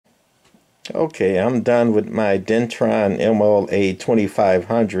Okay, I'm done with my Dentron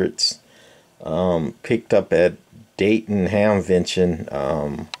MLA-2500s. Picked up at Dayton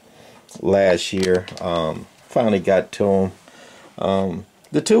Hamvention last year. Finally got to them.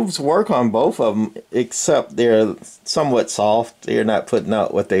 The tubes work on both of them, except they're somewhat soft. They're not putting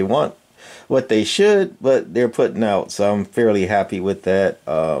out what they want, what they should, but they're putting out. So I'm fairly happy with that.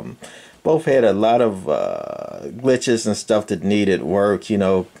 Both had a lot of glitches and stuff that needed work. You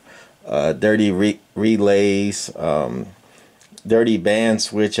know, dirty relays, dirty band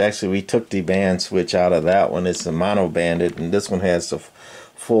switch. Actually, we took the band switch out of that one. It's a mono banded, and this one has the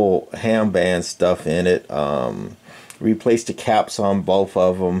full ham band stuff in it. Replaced the caps on both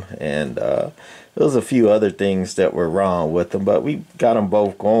of them, and there was a few other things that were wrong with them, but we got them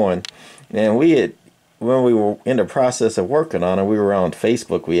both going. And we had, when we were in the process of working on them, we were on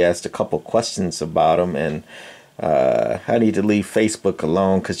Facebook. We asked a couple questions about them, and I need to leave Facebook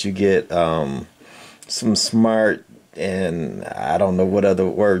alone because you get some smart, and I don't know what other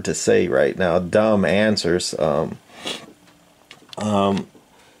word to say right now, dumb answers.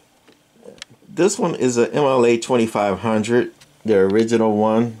 This one is a MLA-2500, the original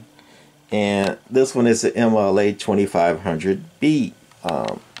one, and this one is the MLA-2500B.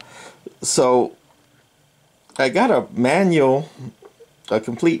 So I got a manual, a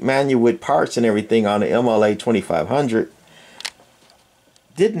complete manual with parts and everything on the MLA-2500.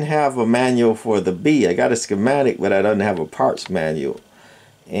 Didn't have a manual for the B. I got a schematic, but I didn't have a parts manual.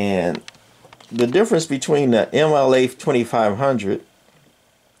 And the difference between the MLA-2500,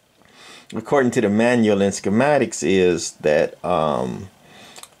 according to the manual and schematics, is that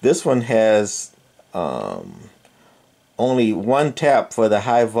this one has only one tap for the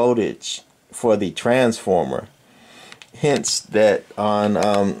high voltage for the transformer. Hence that on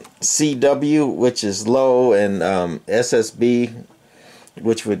CW, which is low, and SSB,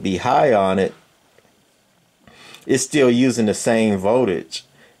 which would be high on it, it's still using the same voltage.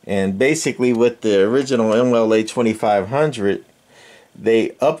 And basically with the original MLA-2500,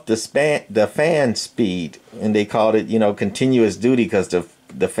 they upped the fan speed, and they called it, you know, continuous duty, because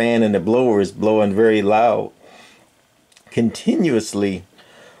the fan in the blower is blowing very loud continuously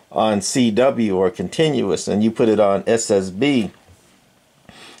on CW, or continuous, and you put it on SSB.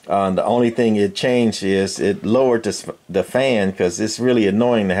 The only thing it changed is it lowered the fan, because it's really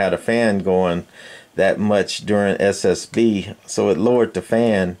annoying to have the fan going that much during SSB. So it lowered the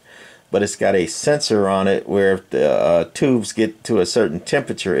fan, but it's got a sensor on it where if the tubes get to a certain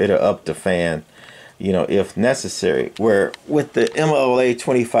temperature, it'll up the fan, you know, if necessary. Where with the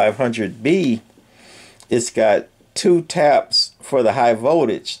MLA-2500B, it's got two taps for the high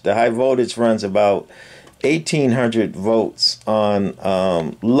voltage. The high voltage runs about 1800 volts on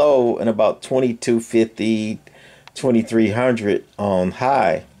low, and about 2250, 2300 on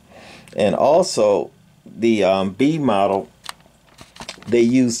high. And also the B model, they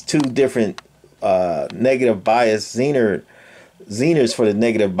use two different negative bias zeners for the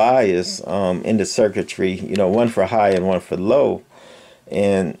negative bias in the circuitry, you know, one for high and one for low.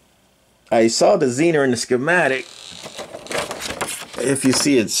 And I saw the zener in the schematic. If you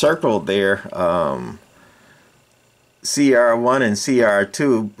see it circled there, CR1 and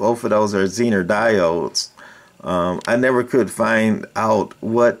CR2, both of those are zener diodes. I never could find out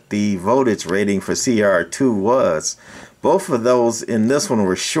what the voltage rating for CR2 was. Both of those in this one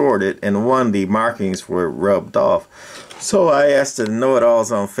were shorted, and one, the markings were rubbed off. So I asked the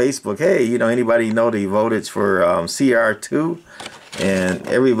know-it-alls on Facebook, hey, you know, anybody know the voltage for CR2? And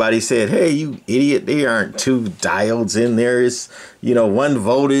everybody said, hey, you idiot, there aren't two diodes in there. It's, you know, one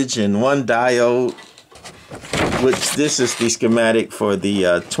voltage and one diode, which this is the schematic for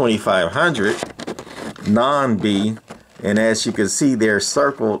the 2500 non-B. And as you can see there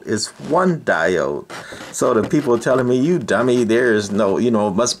circled is one diode. So the people telling me, you dummy, there is no, you know,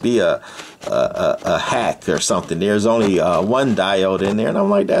 it must be a hack or something. There's only one diode in there. And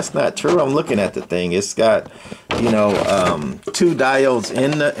I'm like, that's not true. I'm looking at the thing. It's got, you know, two diodes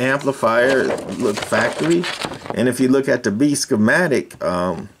in the amplifier, look, factory. And if you look at the B schematic,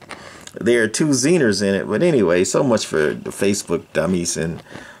 there are two zeners in it. But anyway, so much for the Facebook dummies. And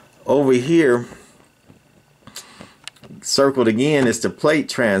over here, circled again, is the plate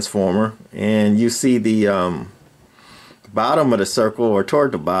transformer, and you see the bottom of the circle, or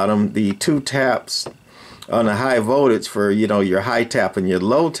toward the bottom, the two taps on the high voltage for, you know, your high tap and your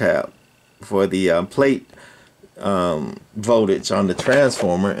low tap for the plate voltage on the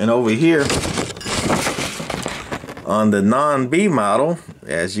transformer. And over here on the non-B model,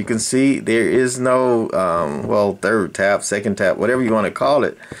 as you can see, there is no well, third tap, second tap, whatever you want to call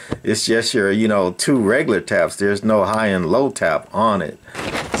it. It's just your, you know, two regular taps. There's no high and low tap on it.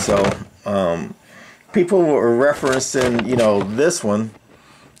 So People were referencing, you know, this one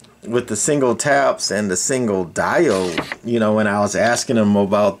with the single taps and the single diode, you know, when I was asking them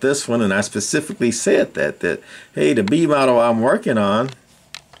about this one, and I specifically said that hey, the B model I'm working on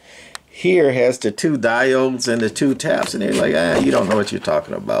here has the 2 diodes and the 2 taps, and they're like, you don't know what you're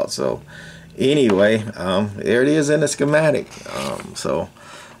talking about. So anyway, there it is in the schematic. So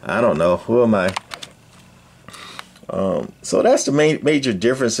I don't know, who am I? So that's the major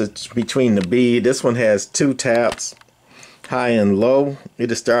differences between the B. This one has 2 taps, high and low.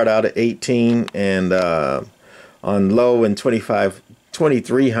 It'll start out at 18 and on low, and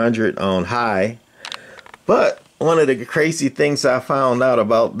 2300 on high. But one of the crazy things I found out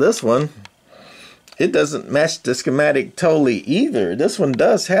about this one, it doesn't match the schematic totally either. This one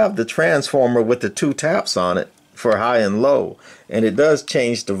does have the transformer with the 2 taps on it for high and low, and it does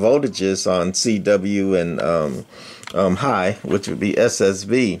change the voltages on CW and high, which would be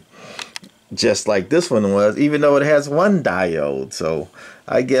SSB, just like this one was, even though it has 1 diode. So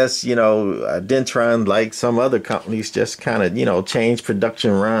I guess, you know, Dentron, like some other companies, just kind of, you know, change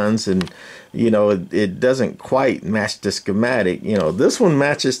production runs, and, you know, it doesn't quite match the schematic. You know, this one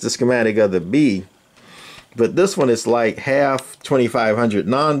matches the schematic of the B, but this one is like half 2500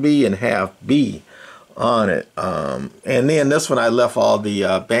 non-B and half B on it. And then this one I left all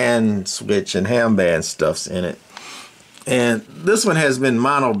the band switch and ham band stuffs in it. And this one has been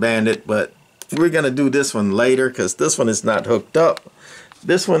mono banded, but we're going to do this one later because this one is not hooked up.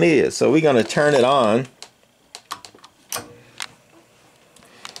 This one is. So we're going to turn it on.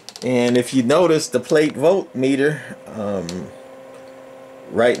 And if you notice the plate voltmeter,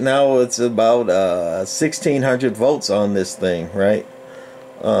 right now it's about 1600 volts on this thing, right?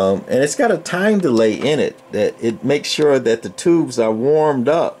 And it's got a time delay in it that it makes sure that the tubes are warmed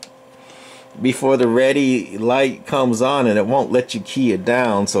up before the ready light comes on, and it won't let you key it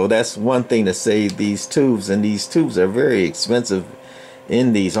down. So that's one thing to save these tubes, and these tubes are very expensive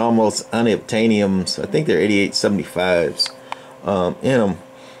in these, almost unobtainiums. I think they're 8875s in them.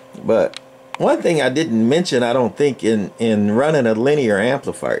 But one thing I didn't mention, I don't think, in running a linear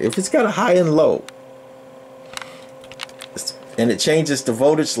amplifier, if it's got a high and low and it changes the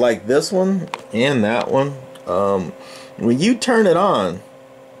voltage like this one and that one, when you turn it on,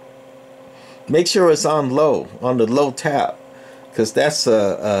 make sure it's on low, on the low tap, because that's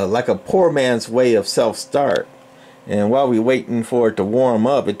like a poor man's way of self-start. And while we're waiting for it to warm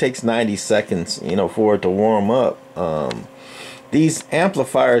up, it takes 90 seconds, you know, for it to warm up. These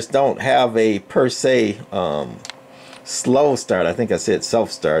amplifiers don't have a per se slow start. I think I said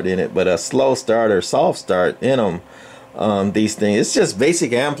self-start in it, but a slow start or soft start in them. These things, it's just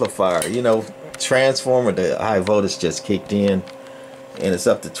basic amplifier, you know, transformer. The high voltage just kicked in, and it's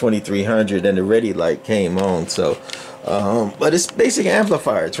up to 2300, and the ready light came on. So but it's basic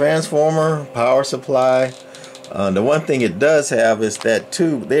amplifier, transformer, power supply. The one thing it does have is that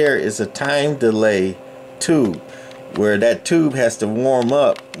tube there is a time delay tube, where that tube has to warm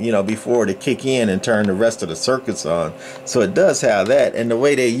up, you know, before to kick in and turn the rest of the circuits on. So it does have that, and the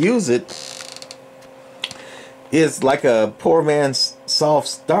way they use it is like a poor man's soft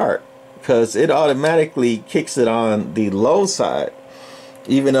start, because it automatically kicks it on the low side,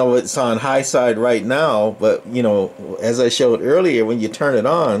 even though it's on high side right now. But, you know, as I showed earlier, when you turn it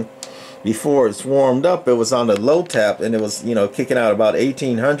on, before it's warmed up, it was on the low tap, and it was, you know, kicking out about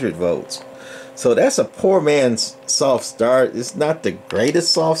 1800 volts. So that's a poor man's soft start. It's not the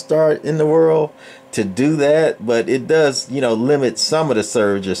greatest soft start in the world to do that, but it does, you know, limit some of the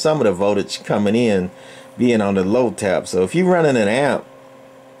surge or some of the voltage coming in, being on the low tap. So if you're running an amp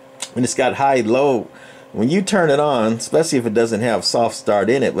and it's got high low, when you turn it on, especially if it doesn't have soft start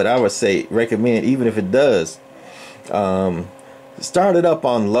in it, but I would say recommend, even if it does, start it up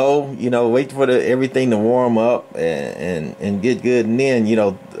on low, you know, wait for everything to warm up and get good, and then, you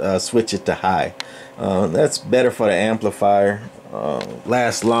know, switch it to high. That's better for the amplifier,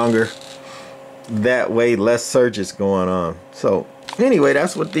 lasts longer that way, less surges going on. So anyway,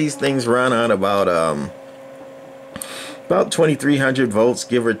 that's what these things run on, about 2300 volts,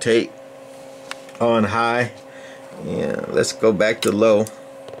 give or take, on high. Yeah, let's go back to low.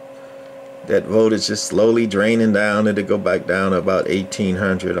 That voltage is slowly draining down. It'll go back down to about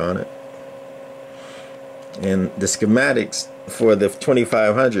 1800 on it. And the schematics for the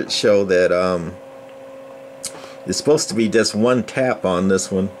 2500 show that it's supposed to be just 1 tap on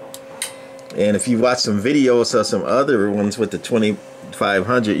this one. And if you watch some videos of some other ones with the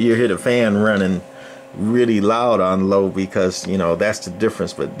 2500, you hear the fan running really loud on low, because, you know, that's the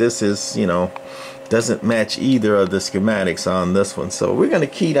difference. But this is, you know, doesn't match either of the schematics on this one. So we're going to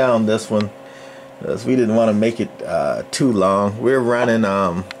key down this one, because we didn't want to make it too long. We're running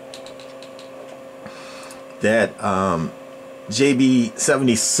that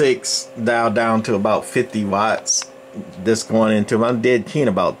JB76 dialed down to about 50 watts. This going into, I'm dead keen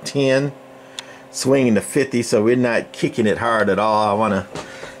about 10, swinging to 50, so we're not kicking it hard at all. I want to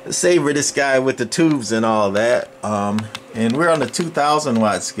savor this guy with the tubes and all that. And we're on the 2000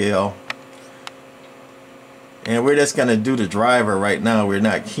 watt scale, and we're just gonna do the driver right now. We're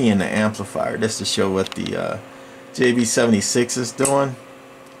not keying the amplifier, just to show what the JB76 is doing.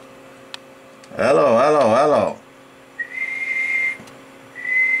 Hello, hello, hello.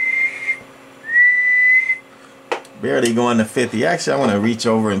 Barely going to 50. Actually, I want to reach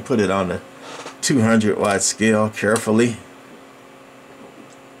over and put it on the 200 watt scale carefully.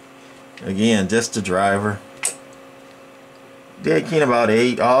 Again, just the driver. Dead keen about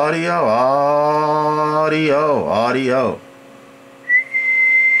 8. Audio, audio, audio.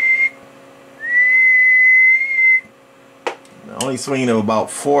 Only swinging to about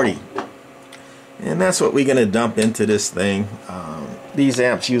 40. And that's what we're going to dump into this thing. These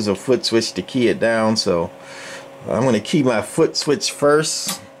amps use a foot switch to key it down, so I'm going to key my foot switch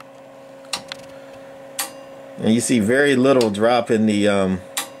first. And you see very little drop in the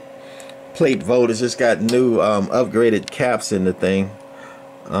plate voltage. Just got new upgraded caps in the thing.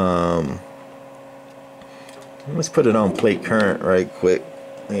 Let's put it on plate current right quick.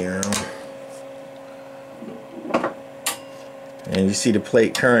 There. And you see the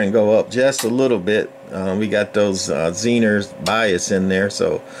plate current go up just a little bit. We got those zeners bias in there,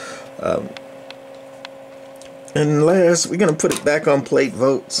 so and last we're gonna put it back on plate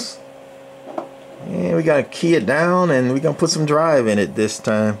volts, and we gotta key it down, and we're gonna put some drive in it this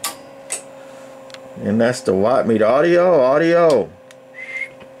time. And that's the watt meter. Audio, audio.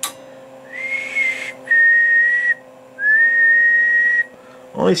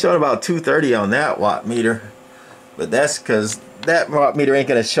 Only showed about 230 on that watt meter, but that's because that watt meter ain't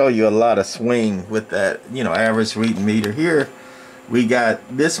gonna show you a lot of swing with that, you know, average reading meter. Here we got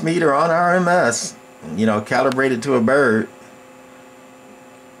this meter on RMS, you know, calibrated to a bird,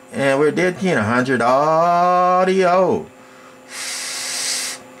 and we're dead keen 100. Audio.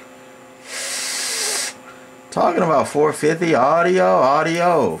 Talking about 450. Audio,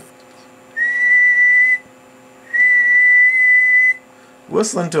 audio.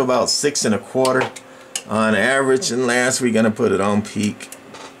 Whistling to about 6 1/4 on average, and last we're gonna put it on peak.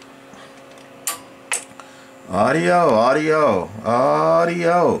 Audio, audio,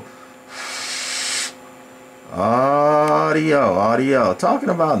 audio, audio, audio. Talking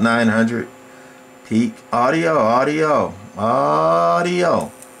about 900 peak. Audio, audio,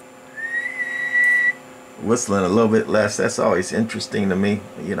 audio. Whistling a little bit less. That's always interesting to me,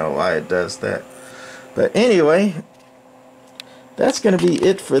 you know, why it does that. But anyway, that's going to be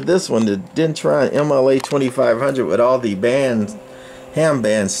it for this one, the Dentron MLA-2500 with all the ham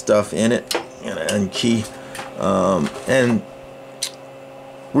band stuff in it, and key. And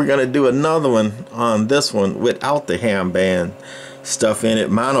we're going to do another one on this one without the ham band stuff in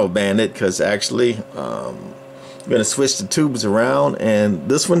it, mono banded, because actually I'm going to switch the tubes around, and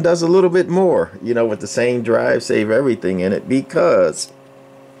this one does a little bit more, you know, with the same drive, save everything in it, because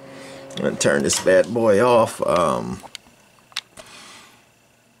I'm going to turn this bad boy off.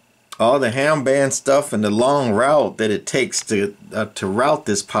 All the ham band stuff and the long route that it takes to route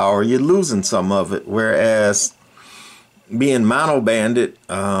this power, you're losing some of it, whereas being mono banded,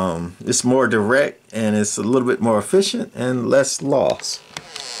 it's more direct and it's a little bit more efficient and less loss.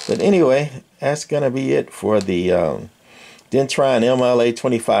 But anyway, that's gonna be it for the Dentron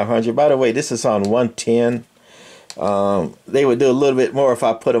MLA-2500. By the way, this is on 110. They would do a little bit more if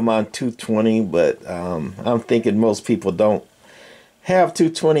I put them on 220, but I'm thinking most people don't have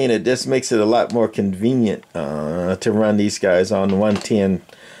 220, and it just makes it a lot more convenient to run these guys on 110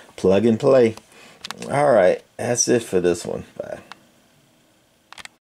 plug and play. All right, that's it for this one. Bye.